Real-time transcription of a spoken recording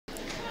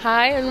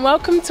Hi and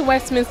welcome to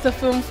Westminster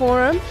Film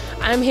Forum.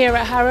 I'm here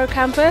at Harrow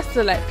campus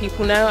to let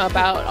people know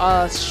about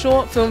our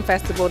short film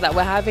festival that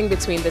we're having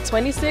between the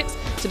 26th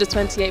to the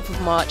 28th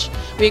of March.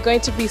 We're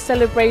going to be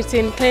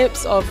celebrating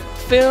clips of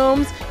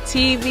films,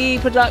 TV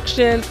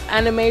productions,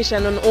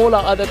 animation and all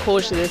our other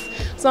courses.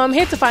 So I'm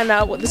here to find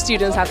out what the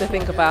students have to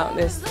think about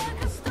this.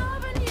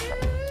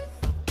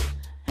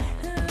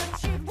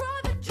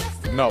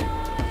 No.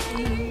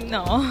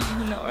 No,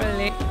 not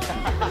really.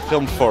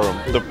 Film Forum,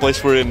 the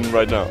place we're in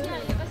right now.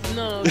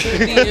 No,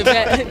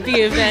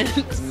 the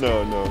event.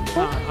 No.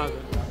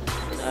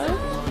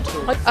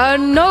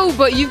 No,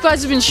 but you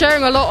guys have been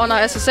sharing a lot on our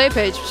SSA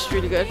page, which is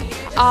really good.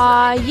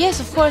 Yes,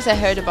 of course I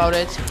heard about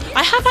it.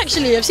 I have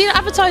actually. I've seen it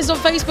advertised on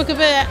Facebook a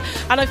bit,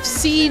 and I've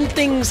seen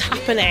things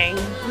happening.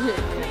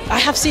 I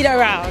have seen it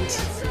around.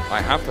 I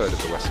have heard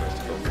of the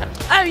Westminster Film Forum.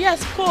 Oh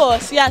yes, of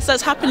course. Yes,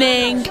 that's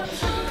happening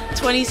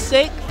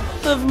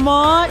 26th of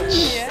March.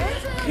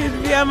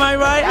 Could be, am I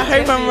right? I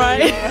hope I'm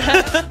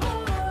right.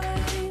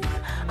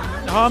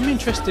 I'm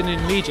interested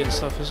in media and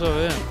stuff as well,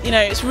 yeah. You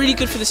know, it's really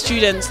good for the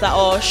students that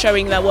are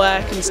showing their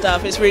work and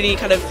stuff. It's really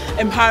kind of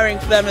empowering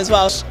for them as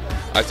well.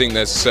 I think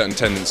there's a certain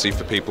tendency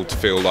for people to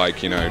feel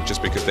like, you know,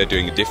 just because they're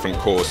doing a different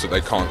course that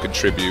they can't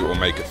contribute or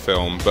make a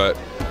film, but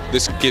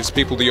this gives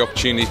people the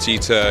opportunity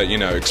to, you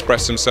know,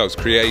 express themselves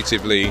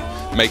creatively,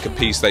 make a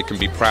piece they can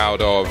be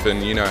proud of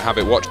and, you know, have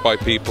it watched by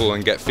people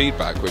and get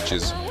feedback, which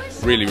is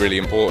really, really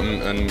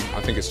important, and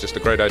I think it's just a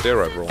great idea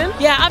overall.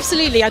 Yeah,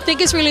 absolutely. I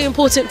think it's really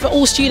important for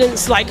all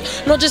students, like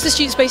not just the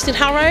students based in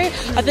Harrow.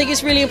 I think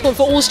it's really important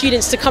for all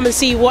students to come and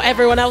see what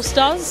everyone else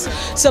does.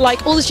 So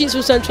like all the students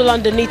from Central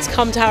London need to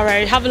come to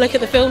Harrow, have a look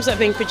at the films that are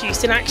being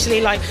produced and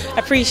actually like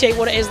appreciate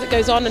what it is that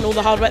goes on and all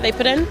the hard work they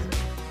put in.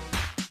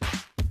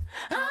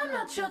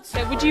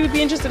 Would you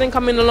be interested in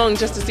coming along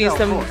just to see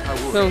some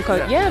film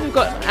coverage? Yeah, we've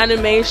got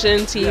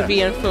animation,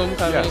 TV and film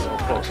coverage. Yes,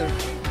 of course.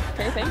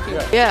 Okay, thank you.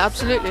 Yeah,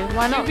 absolutely.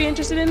 Why not? Would you be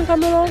interested in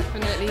coming along?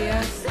 Definitely,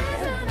 yeah.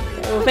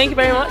 Well, thank you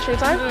very much for your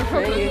time. No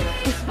problem. Thank you.